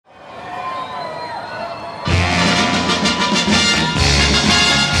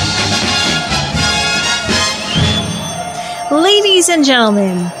Ladies and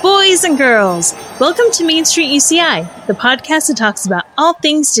gentlemen, boys and girls, welcome to Main Street UCI, the podcast that talks about all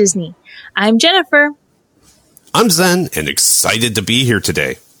things Disney. I'm Jennifer. I'm Zen, and excited to be here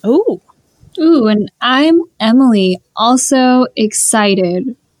today. Ooh, and I'm Emily, also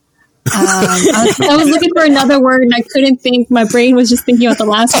excited. I was looking for another word, and I couldn't think. My brain was just thinking about the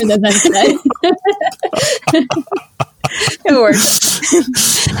last word that Zen said. it worked.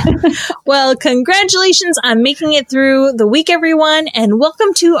 Well, congratulations on making it through the week, everyone, and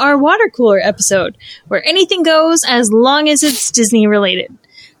welcome to our water cooler episode, where anything goes as long as it's Disney related.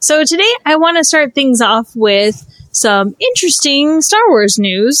 So today I want to start things off with some interesting Star Wars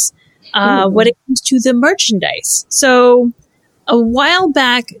news when it comes to the merchandise. So a while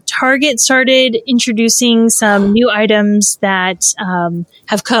back, Target started introducing some new items that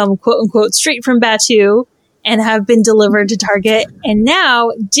have come, quote unquote, straight from Batuu and have been delivered to Target. And now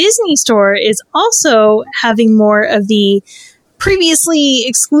Disney Store is also having more of the previously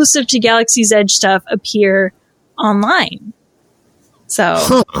exclusive to Galaxy's Edge stuff appear online.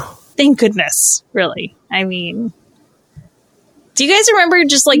 So thank goodness, really. I mean, do you guys remember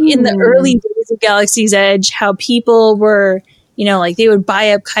just like in the early days of Galaxy's Edge, how people were, you know, like they would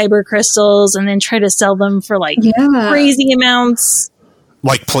buy up Kyber crystals and then try to sell them for like crazy amounts?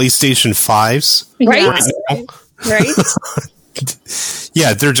 Like PlayStation 5s? Right? Right?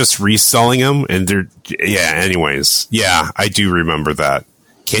 Yeah, they're just reselling them and anyways. Yeah, I do remember that.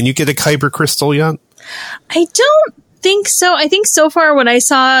 Can you get a Kyber crystal yet? I don't think so. I think so far what I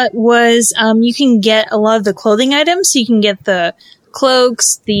saw was you can get a lot of the clothing items. So you can get the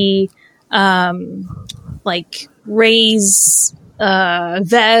cloaks, the like Rey's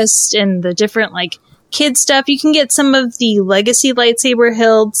vest, and the different like kid stuff. You can get some of the legacy lightsaber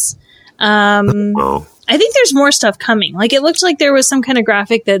hilts. I think there's more stuff coming. Like it looked like there was some kind of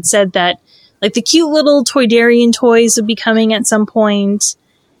graphic that said that like the cute little Toydarian toys would be coming at some point.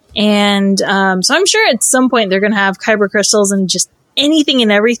 And so I'm sure at some point they're going to have Kyber crystals and just anything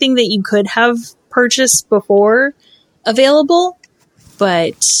and everything that you could have purchased before available.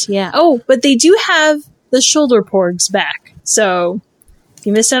 But yeah. Oh, but they do have the shoulder porgs back. So if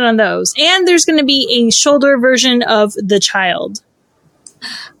you missed out on those. And there's going to be a shoulder version of the child.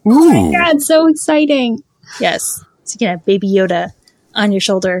 Oh my God, so exciting. Yes. So you can have Baby Yoda on your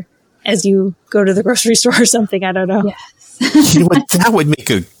shoulder as you go to the grocery store or something. I don't know. Yes. You know what? That would make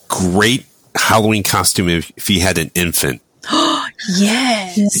a great Halloween costume if you had an infant.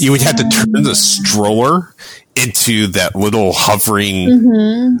 Yes. You would have to turn the stroller into that little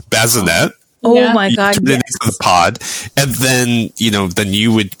hovering bassinet. Oh my God. Turn it into the pod. And then, then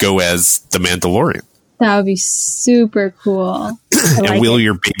you would go as the Mandalorian. That would be super cool. And wheel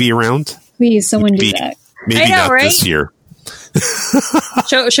your baby around. Please, someone do that. Maybe not this year.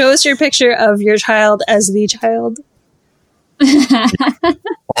 Show us your picture of your child as the child.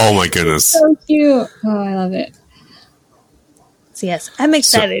 Oh my goodness. So cute. Oh, I love it. So yes, I'm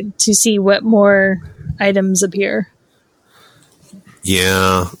excited to see what more items appear.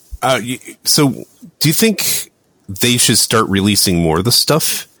 Yeah. So do you think they should start releasing more of the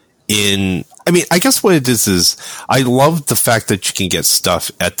stuff I guess what it is I love the fact that you can get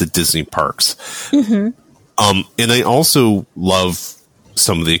stuff at the Disney parks. Mm-hmm. And I also love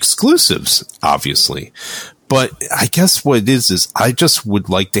some of the exclusives, obviously. But I guess what it is I just would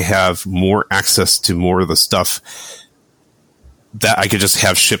like to have more access to more of the stuff that I could just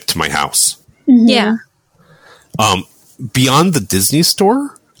have shipped to my house. Mm-hmm. Yeah. Beyond the Disney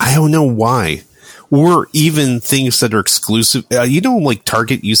Store, I don't know why. Or even things that are exclusive. Like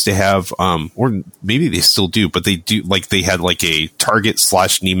Target used to have, or maybe they still do, but they do, like they had like a Target /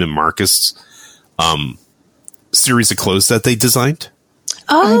 Neiman Marcus series of clothes that they designed.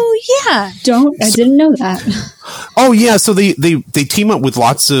 Oh, yeah. I didn't know that. Oh, yeah. So they team up with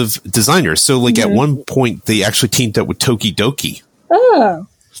lots of designers. So like at one point, they actually teamed up with Tokidoki. Oh.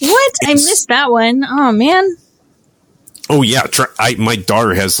 What? I missed that one. Oh, man. Oh, yeah. My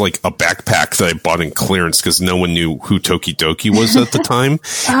daughter has like a backpack that I bought in clearance because no one knew who Tokidoki was at the time.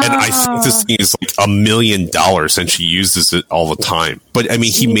 And I think this thing is like $1 million and she uses it all the time. But I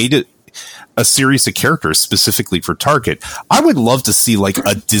mean, he made it a series of characters specifically for Target. I would love to see like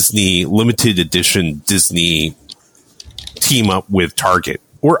a Disney limited edition Disney team up with Target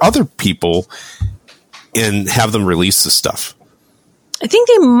or other people and have them release the stuff. I think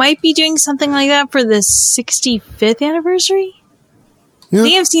they might be doing something like that for the 65th anniversary. Yeah. I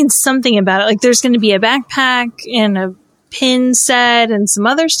think I've seen something about it. Like there's going to be a backpack and a pin set and some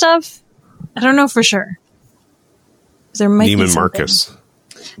other stuff. I don't know for sure. There might be Neiman Marcus.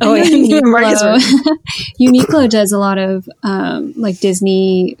 Oh, yeah. Uniqlo does a lot of like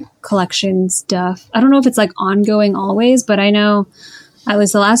Disney collection stuff. I don't know if it's like ongoing always, but I know at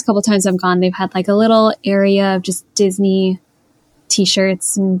least the last couple times I've gone, they've had like a little area of just Disney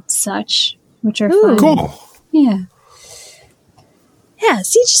t-shirts and such, which are fun. Cool. Yeah. Yeah,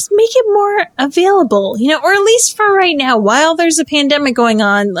 see, just make it more available, or at least for right now, while there's a pandemic going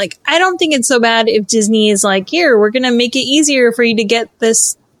on. Like, I don't think it's so bad if Disney is like, here, we're going to make it easier for you to get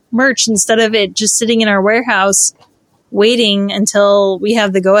this merch instead of it just sitting in our warehouse waiting until we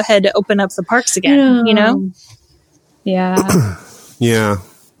have the go-ahead to open up the parks again, Yeah. Yeah.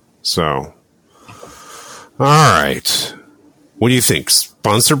 So, all right. What do you think?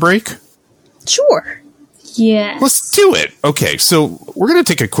 Sponsor break? Sure. Yeah. Let's do it. Okay, so we're going to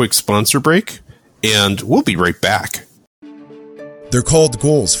take a quick sponsor break, and we'll be right back. They're called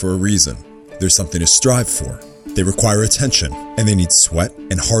goals for a reason. There's something to strive for. They require attention, and they need sweat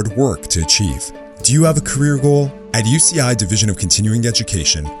and hard work to achieve. Do you have a career goal? At UCI Division of Continuing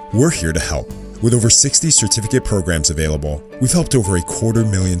Education, we're here to help. With over 60 certificate programs available, we've helped over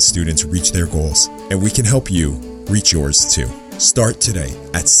 250,000 students reach their goals, and we can help you reach yours too. Start today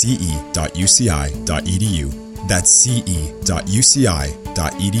at ce.uci.edu. That's ce.uci.edu.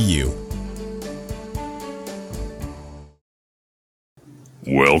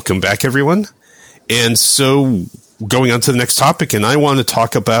 Welcome back, everyone. And so, going on to the next topic, and I want to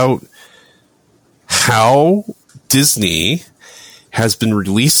talk about how Disney has been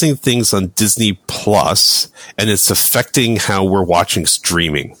releasing things on Disney Plus, and it's affecting how we're watching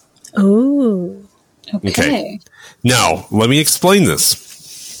streaming. Oh. Okay. Now, let me explain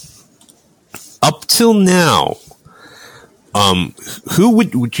this. Up till now, who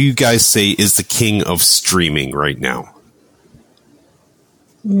would you guys say is the king of streaming right now?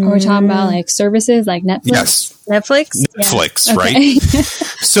 Are we talking about like services like Netflix? Yes. Netflix, Yeah. Right? Okay.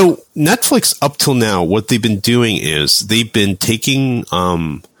 So Netflix, up till now, what they've been doing is they've been taking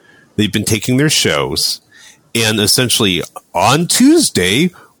their shows, and essentially on Tuesday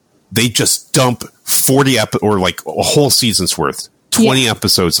they just dump 40 or like a whole season's worth, 20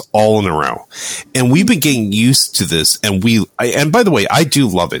 episodes all in a row. And we've been getting used to this, and and by the way, I do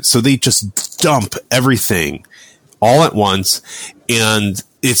love it. So they just dump everything all at once, and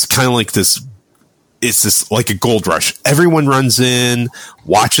it's kind of like this. It's this like a gold rush. Everyone runs in,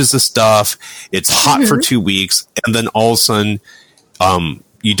 watches the stuff. It's hot for 2 weeks, and then all of a sudden,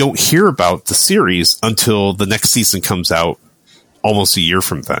 you don't hear about the series until the next season comes out almost a year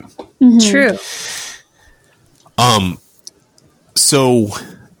from then. True. So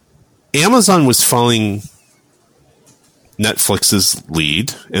Amazon was following Netflix's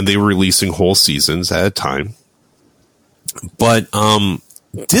lead, and they were releasing whole seasons at a time. But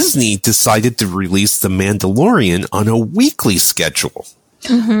Disney decided to release The Mandalorian on a weekly schedule.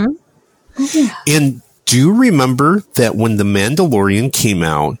 Mm-hmm. And do you remember that when The Mandalorian came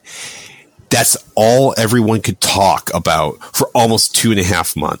out, that's all everyone could talk about for almost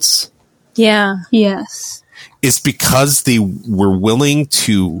 2.5 months? Yeah. Yes. It's because they were willing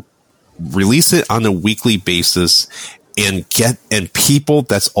to release it on a weekly basis and people,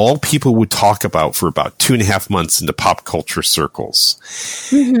 that's all people would talk about for about 2.5 months in the pop culture circles.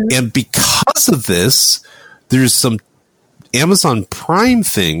 Mm-hmm. And because of this, there's some Amazon Prime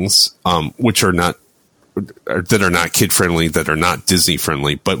things, which are not kid friendly, that are not Disney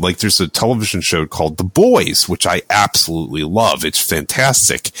friendly, but like there's a television show called The Boys, which I absolutely love. It's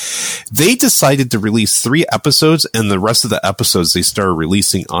fantastic. They decided to release 3 episodes, and the rest of the episodes they started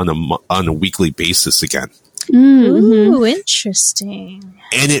releasing on a weekly basis again. Mm-hmm. Ooh, interesting.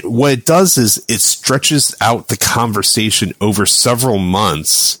 And what it does is it stretches out the conversation over several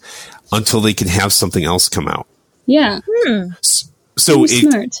months until they can have something else come out. Yeah. So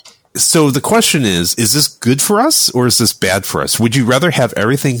smart. So the question is this good for us or is this bad for us? Would you rather have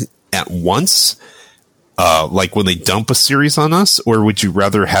everything at once, like when they dump a series on us, or would you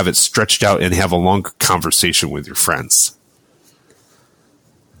rather have it stretched out and have a longer conversation with your friends?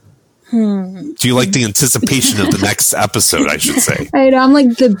 Do you like the anticipation of the next episode, I should say? I know, I'm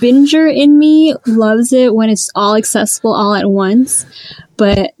like, the binger in me loves it when it's all accessible all at once,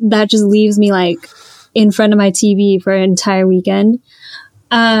 but that just leaves me like in front of my TV for an entire weekend.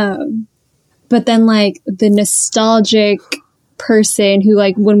 But then like the nostalgic person who,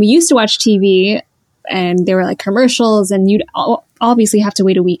 like, when we used to watch TV and there were like commercials and you'd obviously have to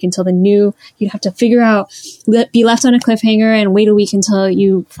wait a week until you'd have to figure out, be left on a cliffhanger and wait a week until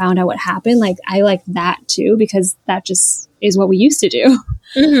you found out what happened. Like, I like that too, because that just is what we used to do.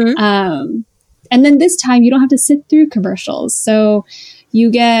 Mm-hmm. And then this time you don't have to sit through commercials. So you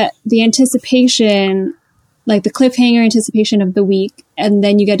get the anticipation like the cliffhanger anticipation of the week, and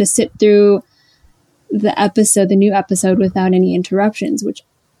then you get to sit through the new episode without any interruptions, which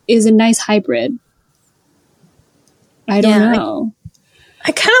is a nice hybrid. I don't know.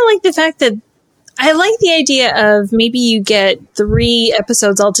 I kind of like the fact that I like the idea of maybe you get 3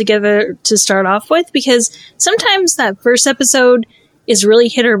 episodes altogether to start off with, because sometimes that first episode is really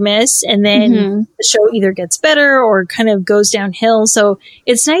hit or miss, and then the show either gets better or kind of goes downhill. So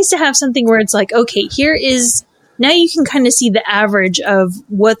it's nice to have something where it's like, okay, now you can kind of see the average of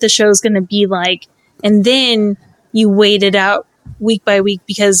what the show's going to be like, and then you wait it out week by week,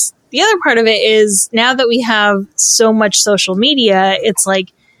 because the other part of it is, now that we have so much social media, it's like,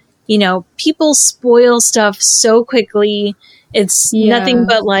 people spoil stuff so quickly. It's nothing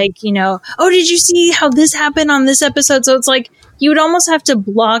but like, oh, did you see how this happened on this episode? So it's like, you would almost have to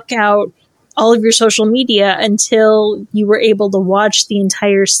block out all of your social media until you were able to watch the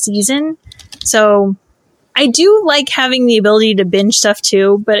entire season. So I do like having the ability to binge stuff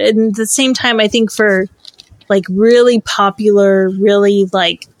too, but at the same time, I think for like really popular, really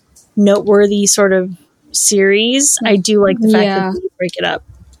like noteworthy sort of series, I do like the fact that you break it up.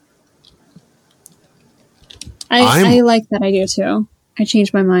 I like that idea too. I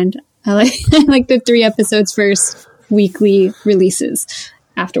changed my mind. I like the 3 episodes first, weekly releases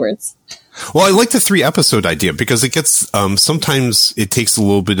afterwards. Well, I like the 3 episode idea because it gets, sometimes it takes a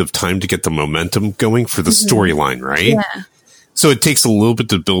little bit of time to get the momentum going for the storyline, right? Yeah. So it takes a little bit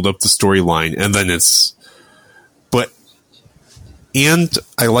to build up the storyline, and then and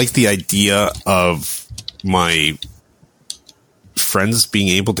I like the idea of my friends being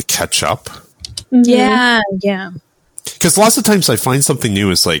able to catch up. Yeah. Because lots of times I find something new,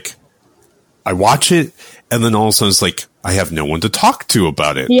 is like, I watch it, and then all of a sudden it's like, I have no one to talk to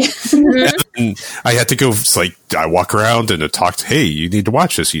about it. Yeah. And I had to go, it's like, I walk around and I talk to, hey, you need to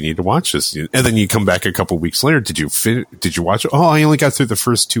watch this, you need to watch this. And then you come back a couple weeks later, did you watch it? Oh, I only got through the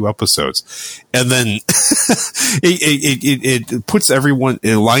first 2 episodes. And then it puts it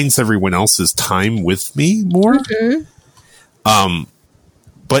aligns everyone else's time with me more.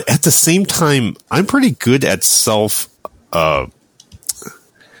 But at the same time, I'm pretty good at I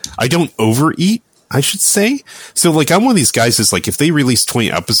don't overeat, I should say. So like, I'm one of these guys is like, if they release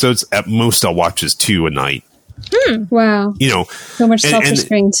 20 episodes, at most I'll watch is 2 a night. Wow. So much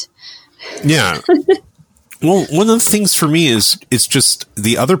self-restraint. Yeah. Well, one of the things for me is, it's just,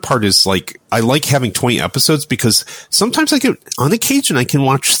 the other part is like, I like having 20 episodes because sometimes on occasion I can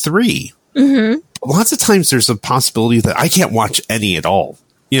watch 3. Lots of times there's a possibility that I can't watch any at all.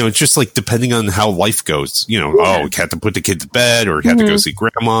 It's just like, depending on how life goes, oh, we had to put the kid to bed, or had to go see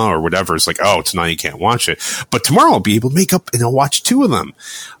grandma or whatever. It's like, oh, tonight you can't watch it, but tomorrow I'll be able to make up and I'll watch 2 of them.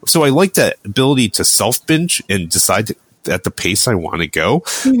 So I like that ability to self binge and decide at the pace I want to go.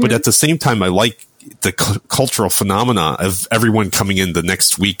 But at the same time, I like the cultural phenomena of everyone coming in the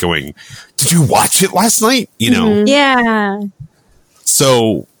next week going, did you watch it last night? Yeah.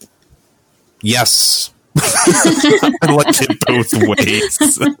 So yes. I like it both ways.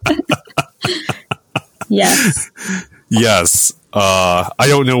 Yes. I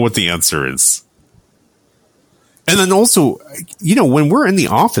don't know what the answer is. And then also, when we're in the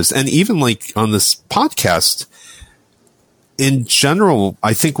office, and even like on this podcast, in general,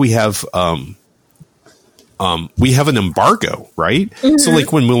 I think we have an embargo, right? So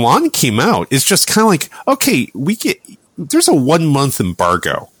like when Mulan came out, it's just kind of like, okay, there's a 1-month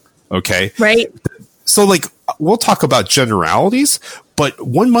embargo. Okay. Right. So like, we'll talk about generalities, but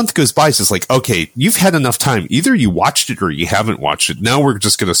 1 month goes by. So it's like, okay, you've had enough time. Either you watched it or you haven't watched it. Now we're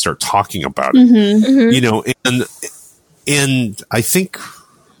just going to start talking about it, and I think,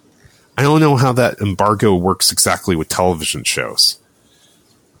 I don't know how that embargo works exactly with television shows.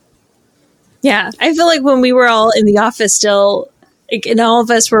 Yeah. I feel like when we were all in the office still, and all of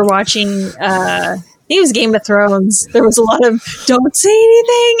us were watching, I think it was Game of Thrones. There was a lot of, don't say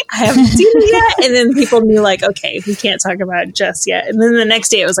anything, I haven't seen it yet. And then people knew like, okay, we can't talk about it just yet. And then the next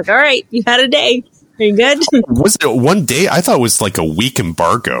day it was like, all right, you've had a day. Are you good? Was it 1 day? I thought it was like a week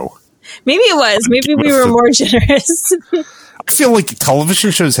embargo. Maybe it was. Maybe we were more generous. I feel like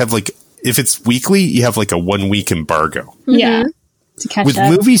television shows have like, if it's weekly, you have like a 1 week embargo. Yeah. To catch With up.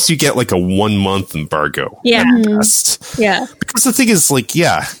 movies, you get like a 1 month embargo. Yeah. At best. Yeah. Because the thing is like,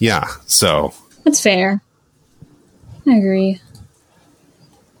 yeah. So. That's fair. I agree.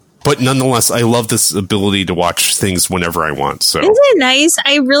 But nonetheless, I love this ability to watch things whenever I want. So isn't it nice?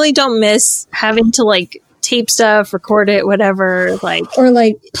 I really don't miss having to like tape stuff, record it, whatever. Like, or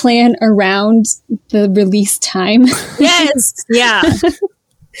like plan around the release time. Yes. Yeah.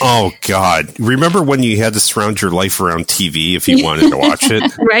 Oh God! Remember when you had to surround your life around TV if you wanted to watch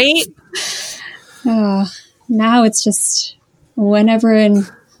it? Right. now it's just whenever and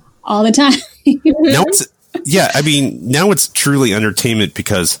all the time. Now now it's truly entertainment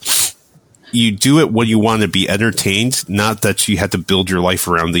because you do it when you want to be entertained, not that you had to build your life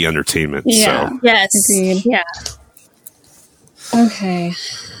around the entertainment. Yeah. So. Yes. Agreed. Yeah. Okay.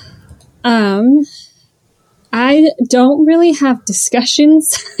 I don't really have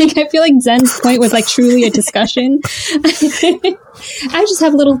discussions. Like, I feel like Zen's point was like truly a discussion. I just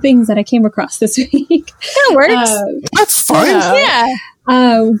have little things that I came across this week. That works. That's fine. Yeah.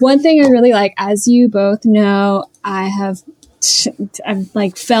 One thing I really like, as you both know, I've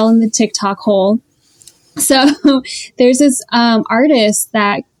like fell in the TikTok hole. So there's this artist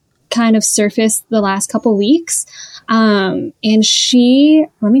that kind of surfaced the last couple weeks. And she,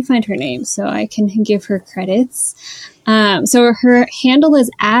 let me find her name so I can give her credits. So her handle is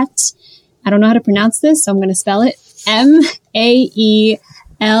at, I don't know how to pronounce this, so I'm going to spell it MAELIARNOLD.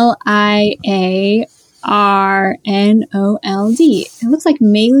 It looks like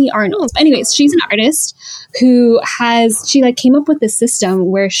Maylee Arnold. But anyways, she's an artist who she like came up with this system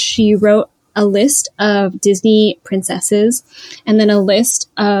where she wrote a list of Disney princesses and then a list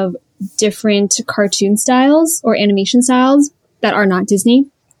of different cartoon styles or animation styles that are not Disney.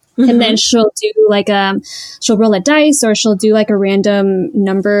 Mm-hmm. And then she'll do like she'll roll a dice, or she'll do like a random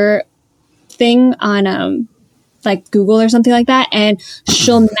number thing on like Google or something like that, and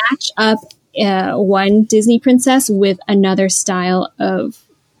she'll match up one Disney princess with another style of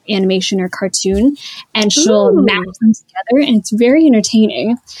animation or cartoon, and she'll match them together, and it's very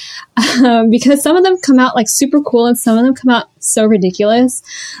entertaining because some of them come out like super cool and some of them come out so ridiculous.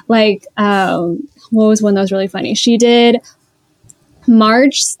 Like what was one that was really funny? She did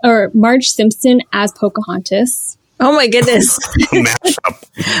Marge Simpson as Pocahontas. Oh my goodness. Mashup.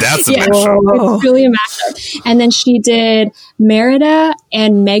 That's a mashup. It's really a mashup. And then she did Merida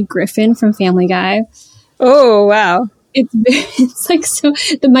and Meg Griffin from Family Guy. Oh, wow. It's like so.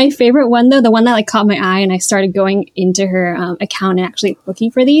 My favorite one, though, the one that like caught my eye, and I started going into her account and actually looking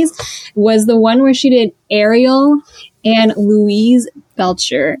for these, was the one where she did Ariel and Louise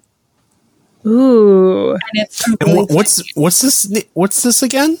Belcher. Ooh, and it's really what's this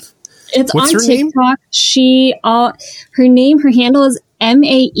again? It's what's on her TikTok. Her handle is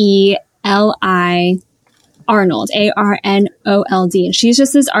MAELI Arnold, ARNOLD, and she's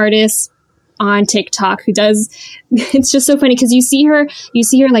just this artist on TikTok who does, it's just so funny because you see her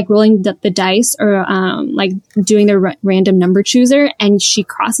like rolling the dice or like doing the random number chooser, and she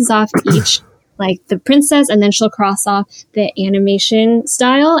crosses off each like the princess, and then she'll cross off the animation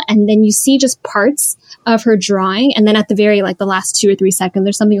style, and then you see just parts of her drawing, and then at the very like the last 2 or 3 seconds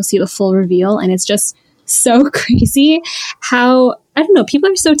or something, you'll see the full reveal, and it's just so crazy how, I don't know,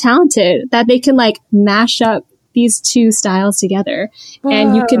 people are so talented that they can like mash up these two styles together. Wow,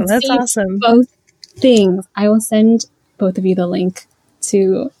 and you can see awesome. Both things. I will send both of you the link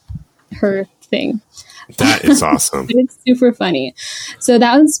to her thing. That is awesome. It's super funny. So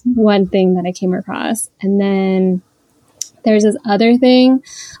that was one thing that I came across. And then there's this other thing,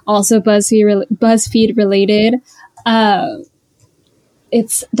 also BuzzFeed related. The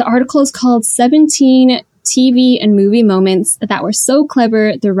article is called 17 TV and movie moments that were so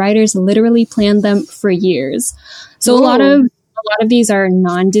clever the writers literally planned them for years. So a lot of these are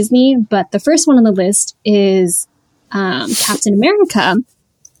non-Disney, but the first one on the list is Captain America.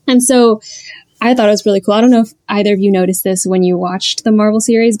 And so I thought it was really cool. I don't know if either of you noticed this when you watched the Marvel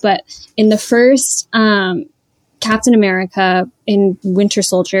series, but in the first Captain America in Winter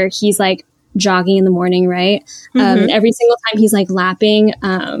Soldier, he's like jogging in the morning, right? Mm-hmm. Every single time he's like lapping.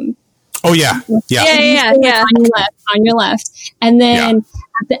 Oh yeah. On your left. And then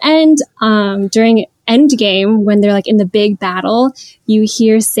at the end, during Endgame, when they're like in the big battle, you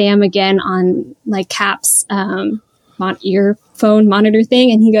hear Sam again on like Cap's earphone monitor thing,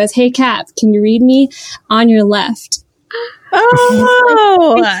 and he goes, "Hey Cap, can you read me on your left?"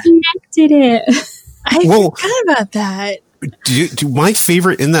 Oh, I connected it. I forgot about that. My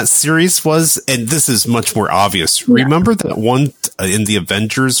favorite in that series was, and this is much more obvious. Yeah. Remember that one in the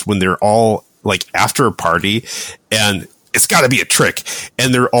Avengers when they're all like after a party, and it's got to be a trick,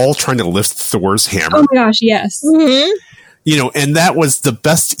 and they're all trying to lift Thor's hammer. Oh my gosh, yes. Mm-hmm. You know, and that was the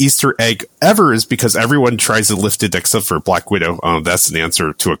best Easter egg ever, is because everyone tries to lift it except for Black Widow. That's an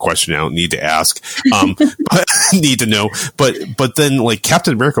answer to a question I don't need to ask, but need to know. But then like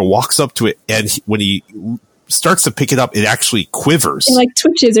Captain America walks up to it, and when he starts to pick it up, it actually quivers. It like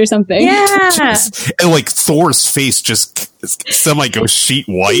twitches or something. Yeah. And like Thor's face just semi goes sheet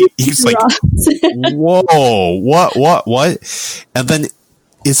white. He's like, whoa, what? And then,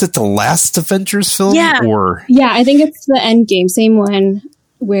 is it the last Avengers film? Yeah. Or yeah, I think it's the Endgame, same one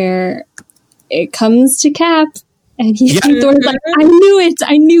where it comes to Cap, and Thor's like, I knew it.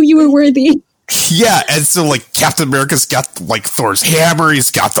 I knew you were worthy. Yeah, and so like Captain America's got like Thor's hammer,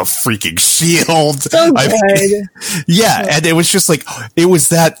 he's got the freaking shield. So good. Yeah, and it was just like it was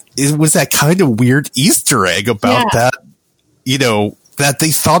that kind of weird Easter egg about that, you know, that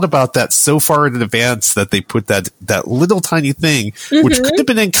they thought about that so far in advance that they put that little tiny thing, which could have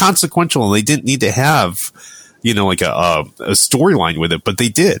been inconsequential, and they didn't need to have, you know, like a storyline with it, but they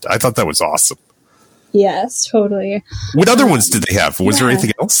did. I thought that was awesome. Yes, totally. What other ones did they have? Was there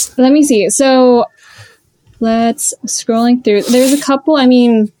anything else? Let me see. So let's scrolling through. There's a couple. I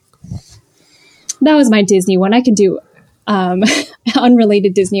mean, that was my Disney one. I can do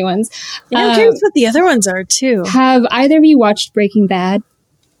unrelated Disney ones. Yeah, I'm curious what the other ones are too. Have either of you watched Breaking Bad?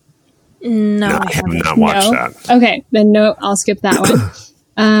 No, I have not watched that. Okay, then no, I'll skip that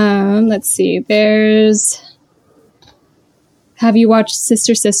one. Let's see. Have you watched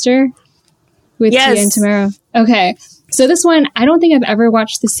Sister Sister? With Tia and Tamara. Okay. So this one, I don't think I've ever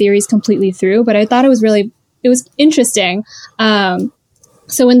watched the series completely through, but I thought it was interesting. So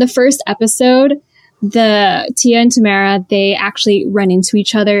in the first episode, the Tia and Tamara, they actually run into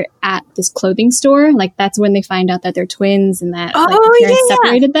each other at this clothing store. Like that's when they find out that they're twins and that the parents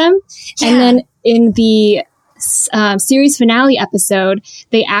separated them. Yeah. And then in the series finale episode,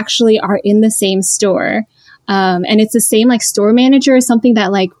 they actually are in the same store. And it's the same like store manager or something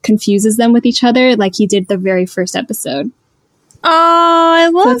that like confuses them with each other, like he did the very first episode. Oh, I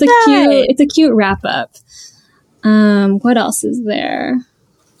love that. It's a cute wrap up. What else is there?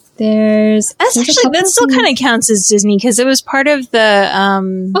 That still kind of counts as Disney because it was part of the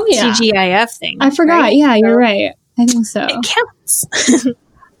TGIF thing. I forgot. Right? Yeah, you're right. I think so. It counts.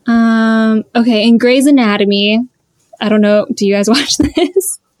 Okay, in Grey's Anatomy, I don't know. Do you guys watch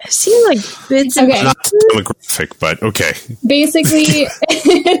this? I've seen like bits of not demographic, but okay. Basically,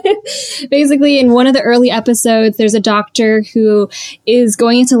 in one of the early episodes, there's a doctor who is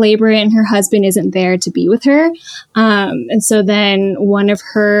going into labor and her husband isn't there to be with her. And so then one of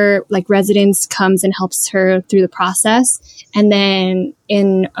her like residents comes and helps her through the process. And then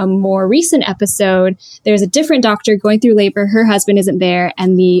in a more recent episode, there's a different doctor going through labor. Her husband isn't there.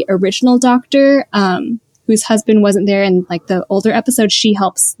 And the original doctor, whose husband wasn't there in like the older episode, she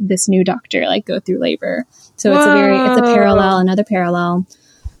helps this new doctor like go through labor. So it's another parallel.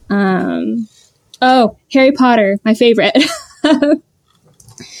 Harry Potter, my favorite.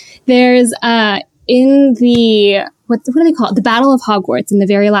 There's in the what do they call it? The Battle of Hogwarts in the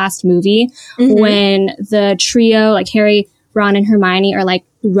very last movie, when the trio, like Harry, Ron, and Hermione, are like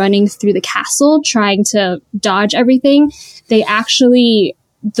running through the castle trying to dodge everything. They actually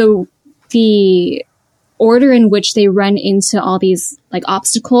the order in which they run into all these like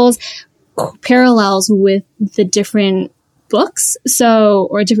obstacles parallels with the different books,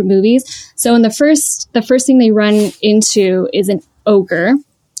 or different movies. So in the first thing they run into is an ogre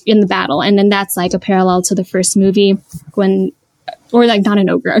in the battle, and then that's like a parallel to the first movie or like not an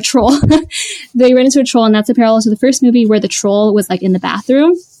ogre, a troll. They run into a troll, and that's a parallel to the first movie where the troll was like in the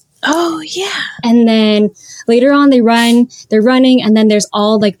bathroom. Oh yeah. And then later on they're running, and then there's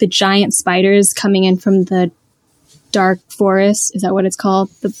all like the giant spiders coming in from the dark forest. Is that what it's called?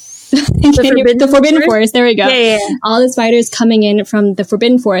 The Forbidden Forest. There we go. Yeah. All the spiders coming in from the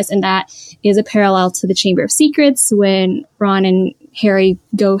Forbidden Forest, and that is a parallel to the Chamber of Secrets when Ron and Harry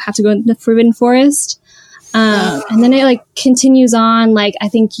have to go into the Forbidden Forest. And then it like continues on, like I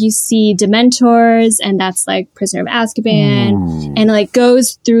think you see Dementors, and that's like Prisoner of Azkaban, and like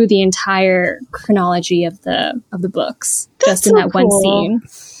goes through the entire chronology of the books. That's just in that one scene.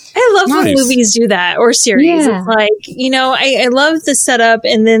 I love when movies do that, or series. Yeah. It's like, I love the setup,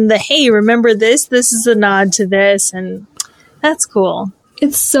 and then hey, remember this is a nod to this, and that's cool.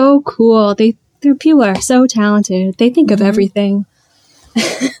 It's so cool. Their people are so talented. They think of everything.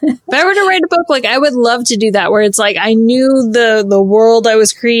 If I were to write a book, like I would love to do that, where it's like I knew the world I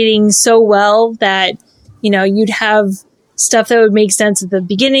was creating so well that you'd have stuff that would make sense at the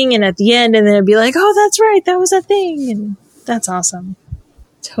beginning and at the end, and then it'd be like, oh, that's right, that was a thing, and that's awesome.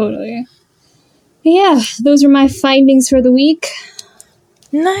 Totally. Yeah, those are my findings for the week.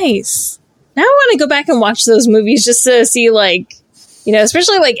 Nice. Now I want to go back and watch those movies just to see, like,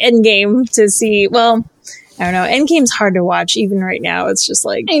 especially like Endgame, to see. Well, I don't know. Endgame's hard to watch even right now. It's just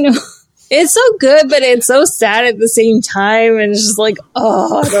like, I know. It's so good, but it's so sad at the same time. And it's just like,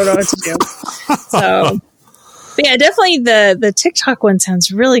 oh, I don't know what to do. So, but yeah, definitely the TikTok one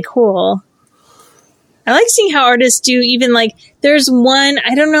sounds really cool. I like seeing how artists do, even like, there's one,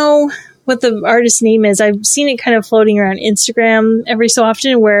 I don't know what the artist's name is. I've seen it kind of floating around Instagram every so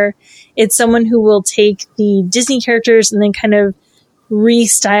often, where it's someone who will take the Disney characters and then kind of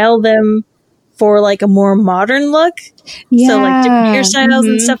restyle them for like a more modern look. Yeah. So like different hairstyles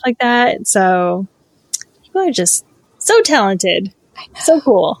and stuff like that. So people are just so talented. So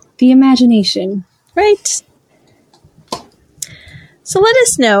cool. The imagination. Right. So let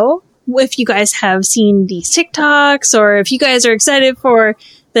us know if you guys have seen these TikToks, or if you guys are excited for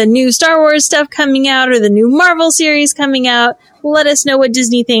the new Star Wars stuff coming out or the new Marvel series coming out. Let us know what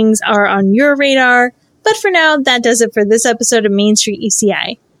Disney things are on your radar. But for now, that does it for this episode of Main Street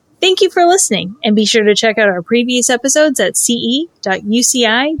UCI. Thank you for listening, and be sure to check out our previous episodes at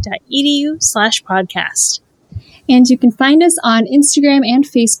ce.uci.edu/podcast. And you can find us on Instagram and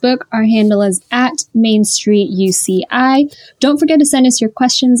Facebook. Our handle is @MainStreetUCI. Don't forget to send us your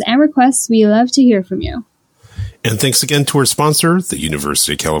questions and requests. We love to hear from you. And thanks again to our sponsor, the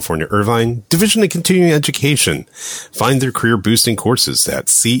University of California, Irvine, Division of Continuing Education. Find their career-boosting courses at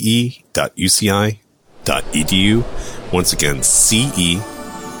ce.uci.edu. Once again, ce.uci.edu.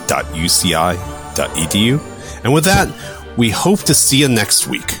 And with that, we hope to see you next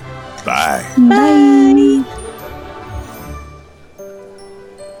week. Bye. Bye.